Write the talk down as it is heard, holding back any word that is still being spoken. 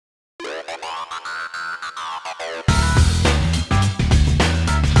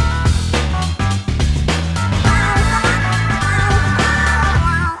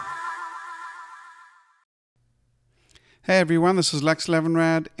Hey everyone, this is Lex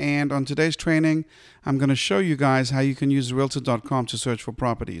Levinrad, and on today's training, I'm going to show you guys how you can use Realtor.com to search for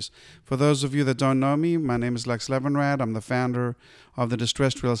properties. For those of you that don't know me, my name is Lex Levinrad. I'm the founder of the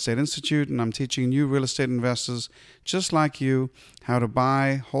Distressed Real Estate Institute, and I'm teaching new real estate investors just like you how to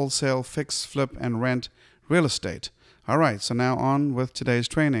buy, wholesale, fix, flip, and rent real estate. All right, so now on with today's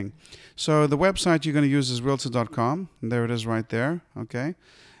training. So the website you're going to use is Realtor.com, and there it is right there, okay?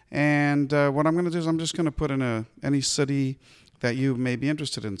 And what I'm going to do is I'm just going to put in any city that you may be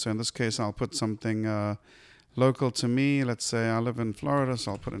interested in. So in this case, I'll put something local to me. Let's say I live in Florida,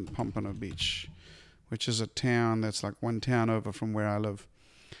 so I'll put in Pompano Beach, which is a town that's like one town over from where I live.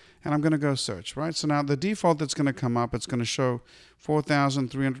 And I'm going to go search, right? So now the default that's going to come up, it's going to show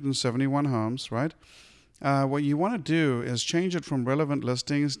 4,371 homes, right? What you want to do is change it from relevant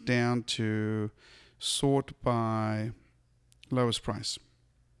listings down to sort by lowest price.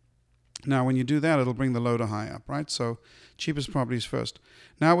 Now, when you do that, it'll bring the low to high up, right? So cheapest properties first.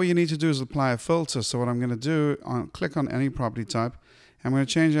 Now, what you need to do is apply a filter. So what I'm going to do, click on any property type. I'm going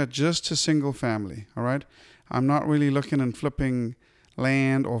to change that just to single family, all right? I'm not really looking and flipping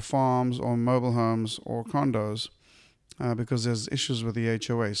land or farms or mobile homes or condos because there's issues with the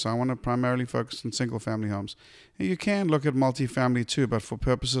HOA. So I want to primarily focus on single family homes. And you can look at multifamily too, but for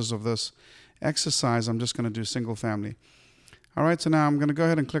purposes of this exercise, I'm just going to do single family. All right, so now I'm going to go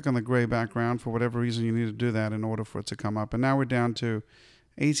ahead and click on the gray background. For whatever reason, you need to do that in order for it to come up. And now we're down to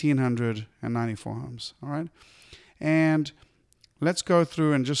 1,894 homes, all right? And let's go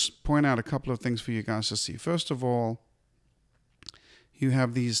through and just point out a couple of things for you guys to see. First of all, you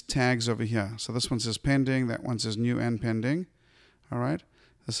have these tags over here. So this one says pending, that one says new and pending, all right?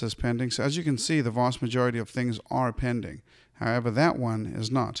 This says pending. So as you can see, the vast majority of things are pending. However, that one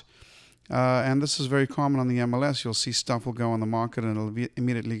is not. And this is very common on the MLS. You'll see stuff will go on the market and it'll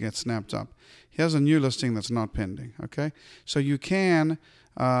immediately get snapped up. Here's a new listing that's not pending, okay? So you can,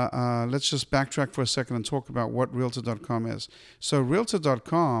 let's just backtrack for a second and talk about what Realtor.com is. So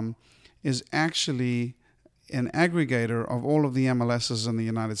Realtor.com is actually an aggregator of all of the MLSs in the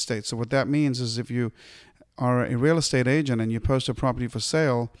United States. So what that means is if you are a real estate agent and you post a property for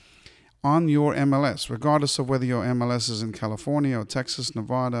sale on your MLS, regardless of whether your MLS is in California or Texas,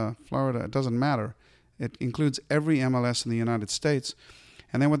 Nevada, Florida, it doesn't matter. It includes every MLS in the United States.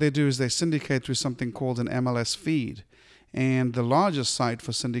 And then what they do is they syndicate through something called an MLS feed. And the largest site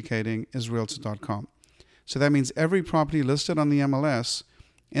for syndicating is Realtor.com. So that means every property listed on the MLS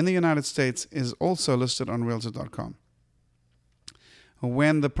in the United States is also listed on Realtor.com.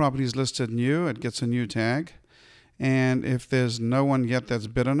 When the property is listed new, it gets a new tag. And if there's no one yet that's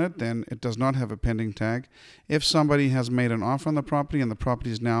bid on it, then it does not have a pending tag. If somebody has made an offer on the property and the property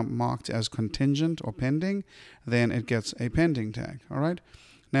is now marked as contingent or pending, then it gets a pending tag, all right?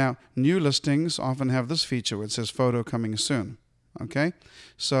 Now, new listings often have this feature where it says photo coming soon, okay?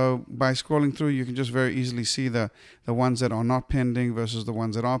 So by scrolling through, you can just very easily see the ones that are not pending versus the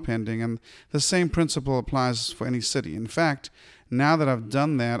ones that are pending. And the same principle applies for any city. In fact, now that I've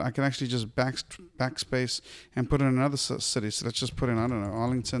done that, I can actually just backspace and put in another city. So let's just put in, I don't know,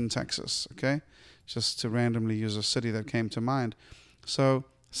 Arlington, Texas, okay? Just to randomly use a city that came to mind. So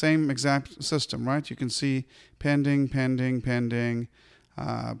same exact system, right? You can see pending, pending, pending,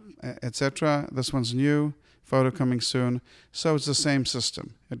 etc. This one's new, photo coming soon. So it's the same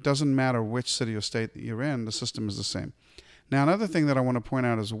system. It doesn't matter which city or state that you're in, the system is the same. Now, another thing that I want to point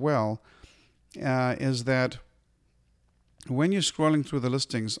out as well is that when you're scrolling through the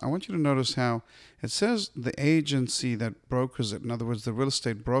listings, I want you to notice how it says the agency that brokers it, in other words, the real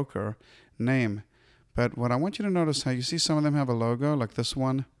estate broker name. But what I want you to notice how you see some of them have a logo, like this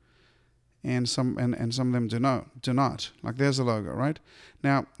one, and some of them do not. Like there's a logo, right?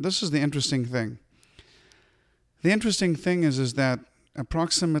 Now, this is the interesting thing. The interesting thing is that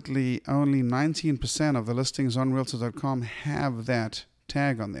approximately only 19% of the listings on Realtor.com have that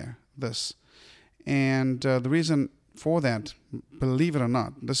tag on there, this. And the reason for that, believe it or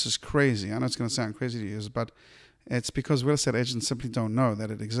not, this is crazy. I know it's going to sound crazy to you, but it's because real estate agents simply don't know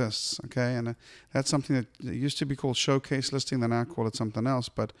that it exists, okay? And that's something that used to be called showcase listing, they now call it something else,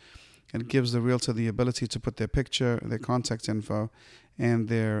 but it gives the realtor the ability to put their picture, their contact info, and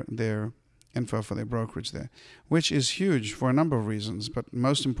their info for their brokerage there, which is huge for a number of reasons, but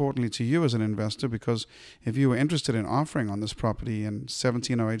most importantly to you as an investor, because if you were interested in offering on this property in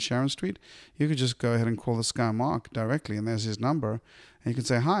 1708 Sharon Street, you could just go ahead and call this guy Mark directly, and there's his number, and you can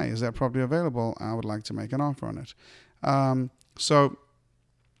say, hi, is that property available? I would like to make an offer on it. So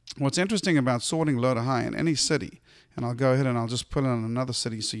what's interesting about sorting low to high in any city, and I'll go ahead and I'll just put in another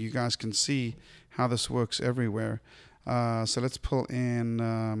city so you guys can see how this works everywhere. So let's pull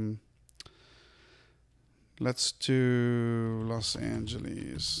in Let's do Los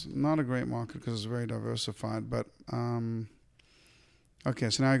Angeles. Not a great market because it's very diversified, but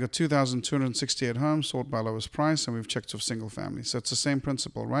okay, so now I got 2,268 homes sold by lowest price, and we've checked with single family. So it's the same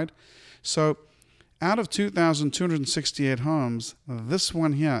principle, right? So out of 2,268 homes, this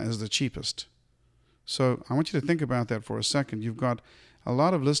one here is the cheapest. So I want you to think about that for a second. You've got a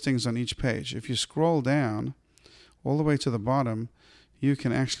lot of listings on each page. If you scroll down all the way to the bottom, you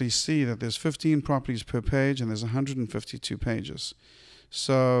can actually see that there's 15 properties per page and there's 152 pages.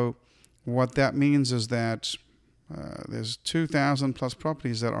 So what that means is that there's 2,000 plus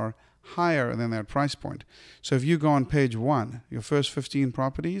properties that are higher than that price point. So if you go on page 1, your first 15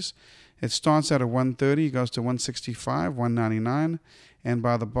 properties, it starts at a 130, goes to 165, 199, and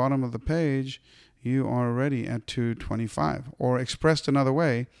by the bottom of the page, you are already at 225. Or expressed another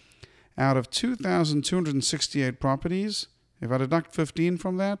way, out of 2,268 properties, if I deduct 15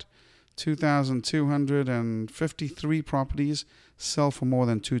 from that, 2,253 properties sell for more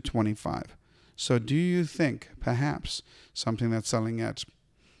than 225. So do you think perhaps something that's selling at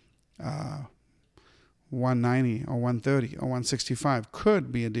 190 or 130 or 165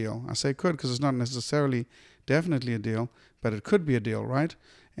 could be a deal? I say could because it's not necessarily definitely a deal, but it could be a deal, right?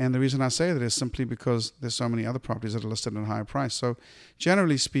 And the reason I say that is simply because there's so many other properties that are listed at a higher price. So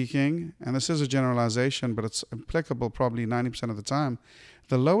generally speaking, and this is a generalization, but it's applicable probably 90% of the time,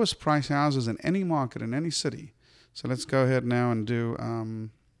 the lowest price houses in any market, in any city. So let's go ahead now and do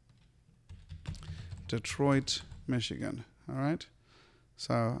Detroit, Michigan. All right.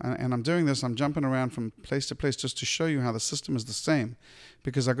 So, and I'm doing this, I'm jumping around from place to place just to show you how the system is the same.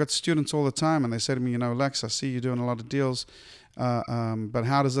 Because I got students all the time and they say to me, Lex, I see you doing a lot of deals, but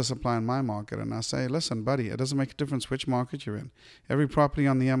how does this apply in my market? And I say, listen, buddy, it doesn't make a difference which market you're in. Every property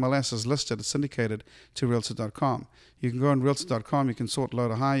on the MLS is listed, it's syndicated to Realtor.com. You can go on Realtor.com, you can sort low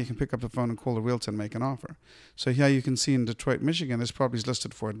to high, you can pick up the phone and call the Realtor and make an offer. So here you can see in Detroit, Michigan, this property is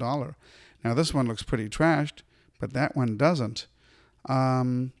listed for $1. Now this one looks pretty trashed, but that one doesn't.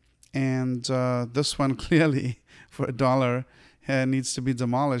 This one clearly for $1 needs to be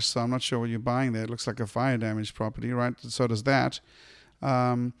demolished, so I'm not sure what you're buying there. It looks like a fire damaged property, right? So does that.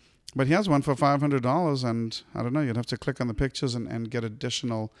 But he has one for $500, and I don't know, you'd have to click on the pictures and get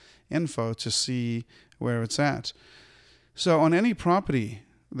additional info to see where it's at. So on any property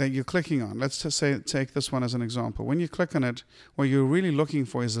that you're clicking on, let's just say, take this one as an example. When you click on it, what you're really looking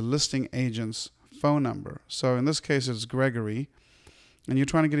for is a listing agent's phone number. So in this case, it's Gregory. And you're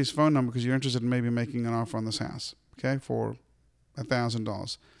trying to get his phone number because you're interested in maybe making an offer on this house, okay, for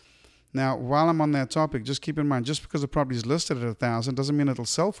 $1,000. Now, while I'm on that topic, just keep in mind, just because the property is listed at $1,000 doesn't mean it'll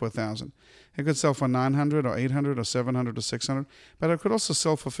sell for $1,000. It could sell for $900 or $800 or $700 or $600, but it could also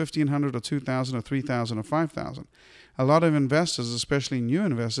sell for $1,500 or $2,000 or $3,000 or $5,000. A lot of investors, especially new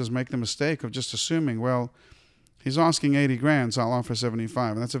investors, make the mistake of just assuming, well, he's asking 80 grand, so I'll offer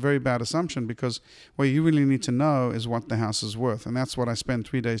 75. And that's a very bad assumption because what you really need to know is what the house is worth. And that's what I spend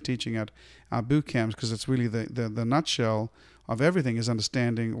 3 days teaching at our boot camps, because it's really the nutshell of everything is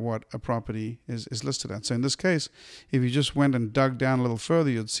understanding what a property is listed at. So in this case, if you just went and dug down a little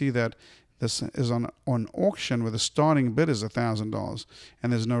further, you'd see that this is on auction where the starting bid is $1,000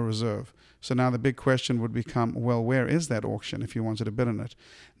 and there's no reserve. So now the big question would become, well, where is that auction if you wanted to bid on it?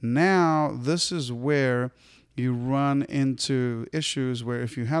 Now, this is where you run into issues where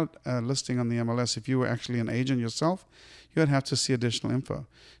if you had a listing on the MLS, if you were actually an agent yourself, you would have to see additional info.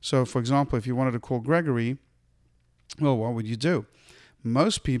 So, for example, if you wanted to call Gregory, well, what would you do?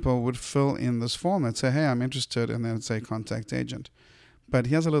 Most people would fill in this form and say, hey, I'm interested, and then say contact agent. But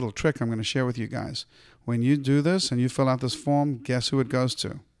here's a little trick I'm going to share with you guys. When you do this and you fill out this form, guess who it goes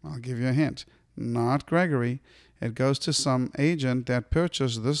to? I'll give you a hint. Not Gregory. It goes to some agent that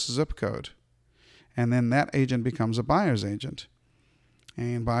purchased this zip code. And then that agent becomes a buyer's agent.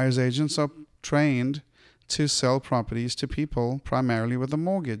 And buyer's agents are trained to sell properties to people primarily with a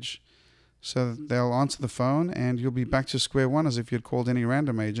mortgage. So they'll answer the phone and you'll be back to square one as if you'd called any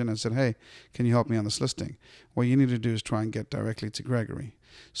random agent and said, hey, can you help me on this listing? What you need to do is try and get directly to Gregory.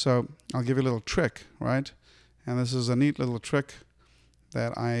 So I'll give you a little trick, right? And this is a neat little trick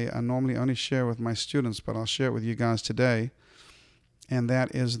that I normally only share with my students, but I'll share it with you guys today. And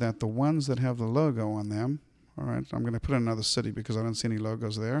that is that the ones that have the logo on them, all right, I'm going to put in another city because I don't see any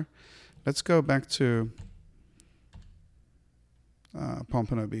logos there. Let's go back to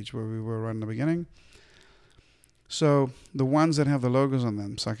Pompano Beach where we were right in the beginning. So the ones that have the logos on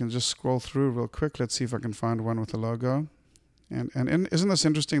them, so I can just scroll through real quick. Let's see if I can find one with a logo. And isn't this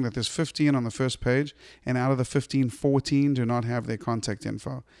interesting that there's 15 on the first page, and out of the 15, 14 do not have their contact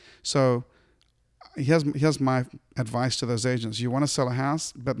info. So here's my advice to those agents. You want to sell a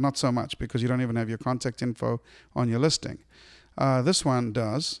house, but not so much because you don't even have your contact info on your listing. This one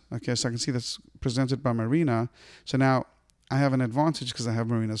does. Okay, so I can see that's presented by Marina. So now I have an advantage because I have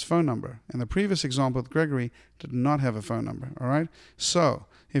Marina's phone number. In the previous example with Gregory, did not have a phone number. All right. So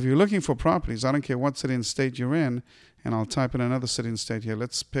if you're looking for properties, I don't care what city and state you're in, and I'll type in another city and state here.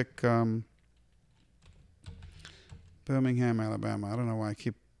 Let's pick Birmingham, Alabama. I don't know why I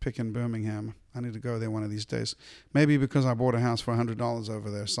keep picking Birmingham. I need to go there one of these days. Maybe because I bought a house for $100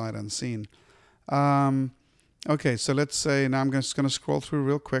 over there, sight unseen. Okay, so let's say now I'm just going to scroll through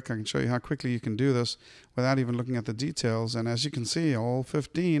real quick. I can show you how quickly you can do this without even looking at the details. And as you can see, all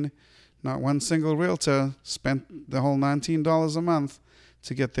 15, not one single realtor spent the whole $19 a month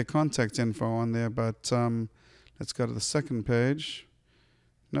to get their contact info on there. But let's go to the second page.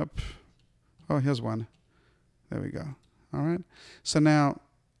 Nope. Oh, here's one. There we go. All right. So now,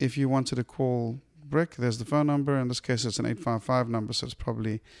 if you wanted to call Brick, there's the phone number. In this case, it's an 855 number, so it's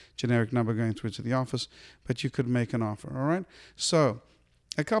probably a generic number going through to the office. But you could make an offer. All right. So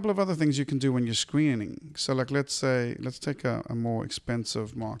a couple of other things you can do when you're screening. So like let's take a more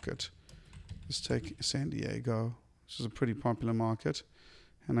expensive market. Let's take San Diego. This is a pretty popular market.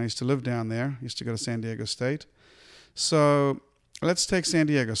 And I used to live down there. I used to go to San Diego State. So let's take San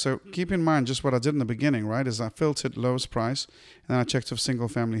Diego. So keep in mind just what I did in the beginning, right, is I filtered lowest price, and then I checked for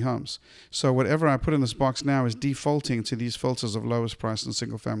single-family homes. So whatever I put in this box now is defaulting to these filters of lowest price and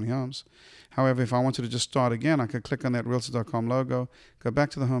single-family homes. However, if I wanted to just start again, I could click on that Realtor.com logo, go back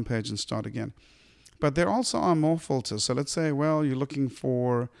to the home page, and start again. But there also are more filters. So let's say, well, you're looking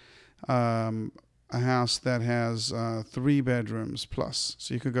for a house that has 3 bedrooms plus.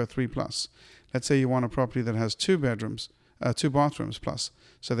 So you could go 3 plus. Let's say you want a property that has 2 bedrooms. 2 bathrooms plus.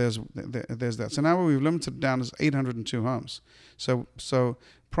 So there's that. So now what we've limited down is 802 homes. So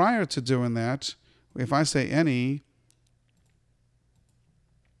prior to doing that, if I say any,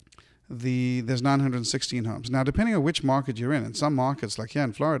 there's 916 homes. Now, depending on which market you're in some markets, like here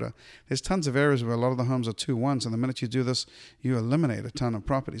in Florida, there's tons of areas where a lot of the homes are 2-1s, and the minute you do this, you eliminate a ton of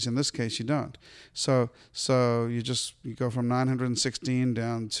properties. In this case, you don't. So you go from 916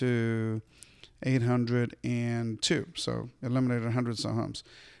 down to 802, so eliminated 100 so homes.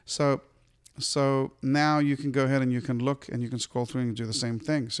 So now you can go ahead and you can look and you can scroll through and do the same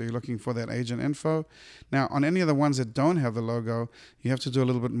thing. So you're looking for that agent info. Now on any of the ones that don't have the logo, you have to do a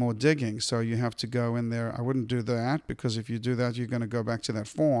little bit more digging. So you have to go in there. I wouldn't do that because if you do that, you're going to go back to that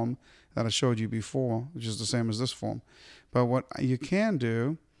form that I showed you before, which is the same as this form. But what you can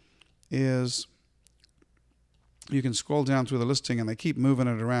do is you can scroll down through the listing, and they keep moving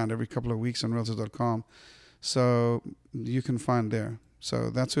it around every couple of weeks on Realtor.com. So you can find there.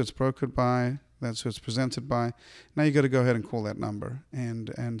 So that's who it's brokered by. That's who it's presented by. Now you got to go ahead and call that number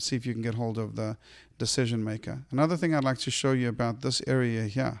and see if you can get hold of the decision maker. Another thing I'd like to show you about this area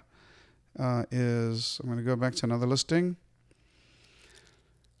here is I'm going to go back to another listing.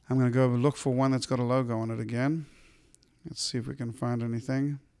 I'm going to go look for one that's got a logo on it again. Let's see if we can find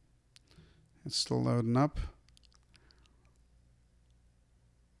anything. It's still loading up.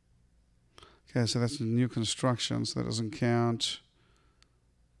 Okay, so that's new construction, so that doesn't count.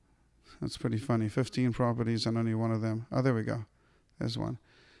 That's pretty funny. 15 properties and only one of them. Oh, there we go. There's one.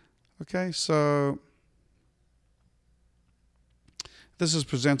 Okay, so this is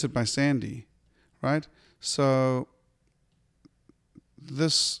presented by Sandy, right? So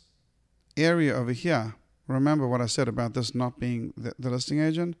this area over here, remember what I said about this not being the listing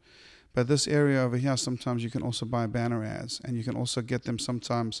agent? But this area over here, sometimes you can also buy banner ads, and you can also get them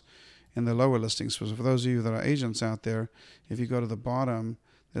sometimes in the lower listings. So for those of you that are agents out there, if you go to the bottom,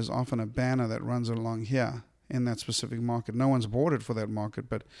 there's often a banner that runs along here in that specific market. No one's bought it for that market,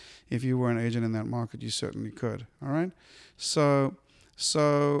 but if you were an agent in that market, you certainly could. All right. So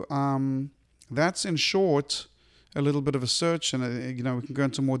that's in short a little bit of a search, and we can go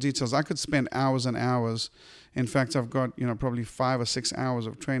into more details. I could spend hours and hours. In fact, I've got probably 5 or 6 hours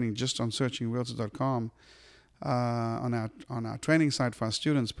of training just on searching Realtor.com. On our training site for our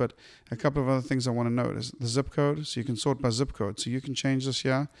students. But a couple of other things I want to note is the zip code. So you can sort by zip code. So you can change this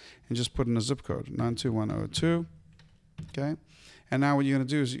here and just put in a zip code, 92102. Okay. And now what you're going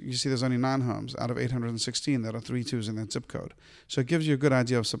to do is you see there's only 9 homes out of 816 that are 32s in that zip code. So it gives you a good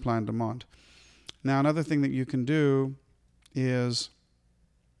idea of supply and demand. Now another thing that you can do is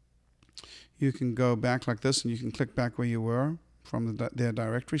you can go back like this and you can click back where you were from their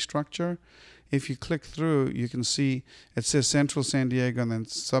directory structure. If you click through, you can see it says Central San Diego and then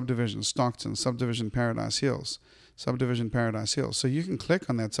subdivision Stockton, subdivision Paradise Hills. subdivision Paradise Hills. So you can click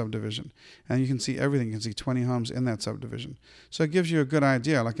on that subdivision and you can see everything. You can see 20 homes in that subdivision. So it gives you a good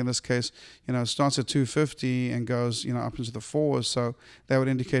idea. Like in this case, it starts at 250 and goes, up into the fours. So that would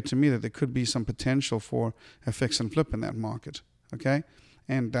indicate to me that there could be some potential for a fix and flip in that market. Okay?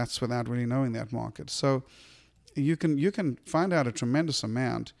 And that's without really knowing that market. So you can find out a tremendous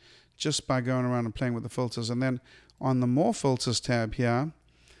amount just by going around and playing with the filters. And then on the More Filters tab here,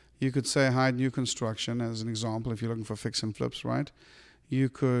 you could say hide new construction as an example if you're looking for fix and flips, right? You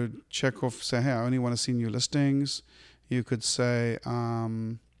could check off, say, hey, I only want to see new listings. You could say,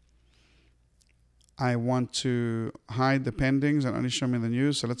 I want to hide the pendings and only show me the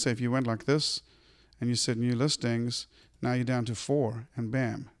news. So let's say if you went like this and you said new listings, now you're down to 4, and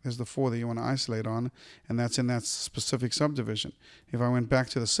bam, there's the 4 that you want to isolate on, and that's in that specific subdivision. If I went back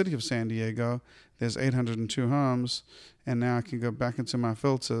to the city of San Diego, there's 802 homes, and now I can go back into my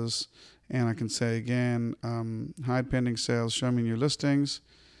filters, and I can say again, hide pending sales, show me new listings,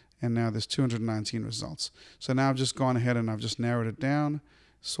 and now there's 219 results. So now I've just gone ahead and I've just narrowed it down,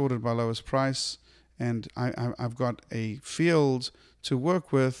 sorted by lowest price, and I've got a field to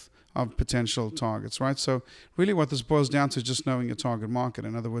work with of potential targets, right? So really what this boils down to is just knowing your target market.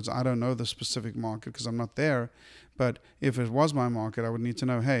 In other words, I don't know the specific market because I'm not there, but if it was my market, I would need to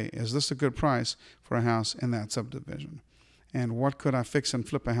know, hey, is this a good price for a house in that subdivision? And what could I fix and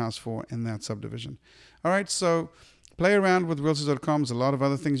flip a house for in that subdivision? All right, so play around with realtors.com. There's a lot of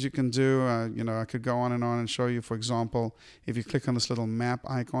other things you can do. I could go on and show you, for example, if you click on this little map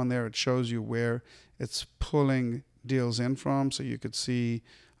icon there, it shows you where it's pulling deals in from, so you could see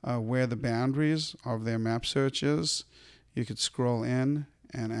where the boundaries of their map search is. You could scroll in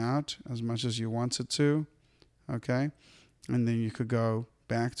and out as much as you wanted to, okay? And then you could go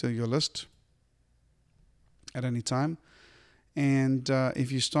back to your list at any time. And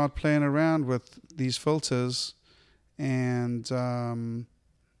if you start playing around with these filters and,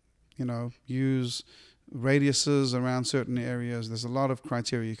 use radiuses around certain areas, there's a lot of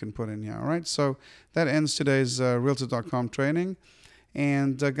criteria you can put in here, all right? So that ends today's Realtor.com training.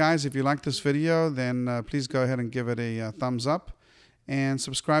 And guys, if you like this video, then please go ahead and give it a thumbs up and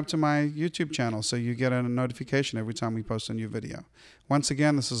subscribe to my YouTube channel so you get a notification every time we post a new video. Once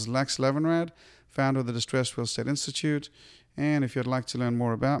again, this is Lex Levenrad, founder of the Distressed Real Estate Institute. And if you'd like to learn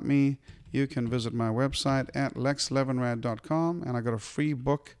more about me, you can visit my website at lexlevenrad.com, and I got a free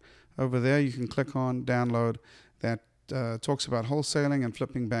book over there you can click on, download, that talks about wholesaling and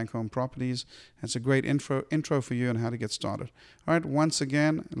flipping bank home properties. It's a great intro for you on how to get started. All right, once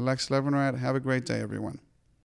again, Lex Levenrad. Have a great day, everyone.